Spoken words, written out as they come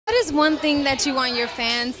is one thing that you want your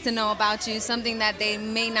fans to know about you, something that they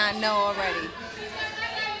may not know already?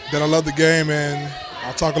 That I love the game and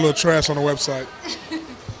I talk a little trash on the website.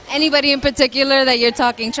 Anybody in particular that you're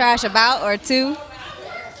talking trash about or to?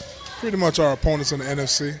 Pretty much our opponents in the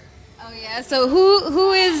NFC. Oh yeah. So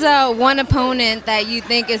who is one opponent that you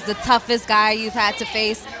think is the toughest guy you've had to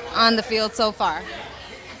face on the field so far?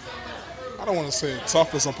 I don't want to say the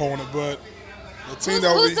toughest opponent, but the team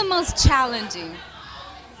Who's the most challenging?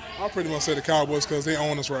 I'll pretty much say the Cowboys because they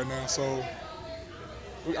own us right now. So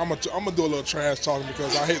I'm gonna do a little trash talking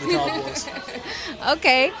because I hate the Cowboys.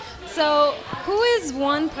 Okay. So who is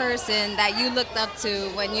one person that you looked up to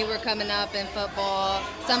when you were coming up in football?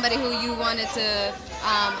 Somebody who you wanted to,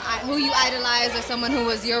 who you idolized, or someone who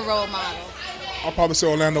was your role model? I'll probably say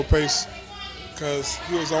Orlando Pace because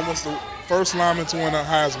he was almost the first lineman to win a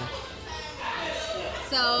Heisman.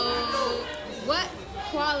 So what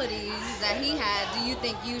qualities that he had do you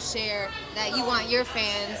think you share that you want your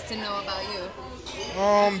fans to know about you?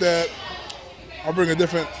 That I bring a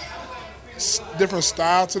different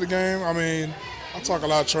style to the game. I mean, I talk a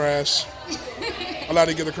lot of trash. I like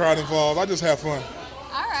to get the crowd involved. I just have fun.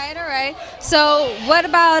 All right, all right. So what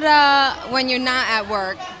about when you're not at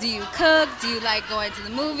work? Do you cook? Do you like going to the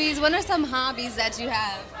movies? What are some hobbies that you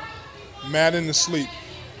have? Madden and sleep.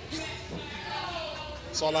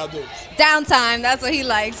 That's all I do. Downtime, that's what he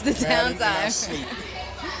likes, the Madden downtime. And I sleep.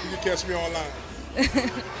 You can catch me online.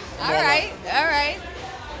 All right, all right.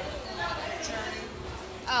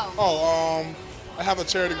 I have a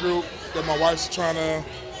charity group that my wife's trying to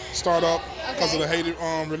start up because of the Haiti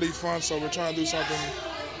relief fund. So we're trying to do something,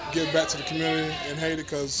 give back to the community in Haiti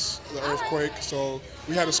because of the earthquake. So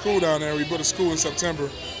we had a school down there. We built a school in September.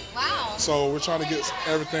 Wow. So we're trying to get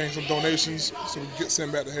everything, some donations, so we can get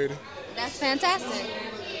sent back to Haiti. That's fantastic.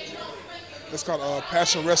 It's called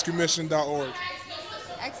PassionRescueMission.org.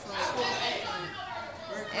 Excellent.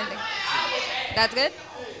 And that's good?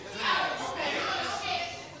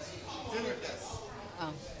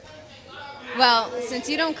 Oh. Well, since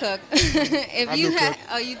you don't cook, if you have,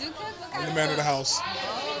 oh, you do cook? What kind I'm the man of the house.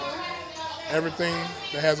 Everything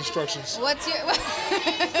that has instructions. What's your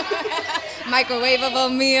microwavable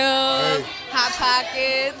meals, hot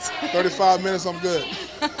pockets? 35 minutes, I'm good.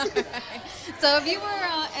 So if you were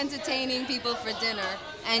entertaining people for dinner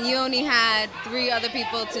and you only had 3 other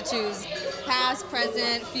people to choose, past,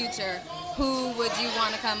 present, future, who would you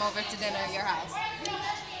want to come over to dinner at your house?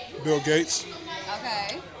 Bill Gates.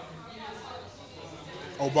 Okay.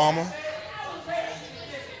 Obama.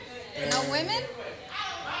 No women?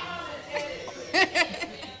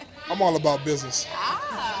 I'm all about business.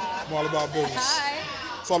 Ah. I'm all about business.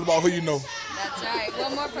 Hi. It's all about who you know. That's right.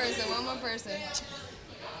 One more person.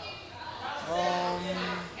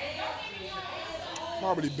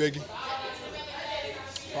 Probably Biggie.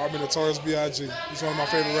 Probably Notorious B.I.G. He's one of my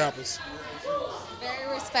favorite rappers. Very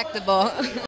respectable.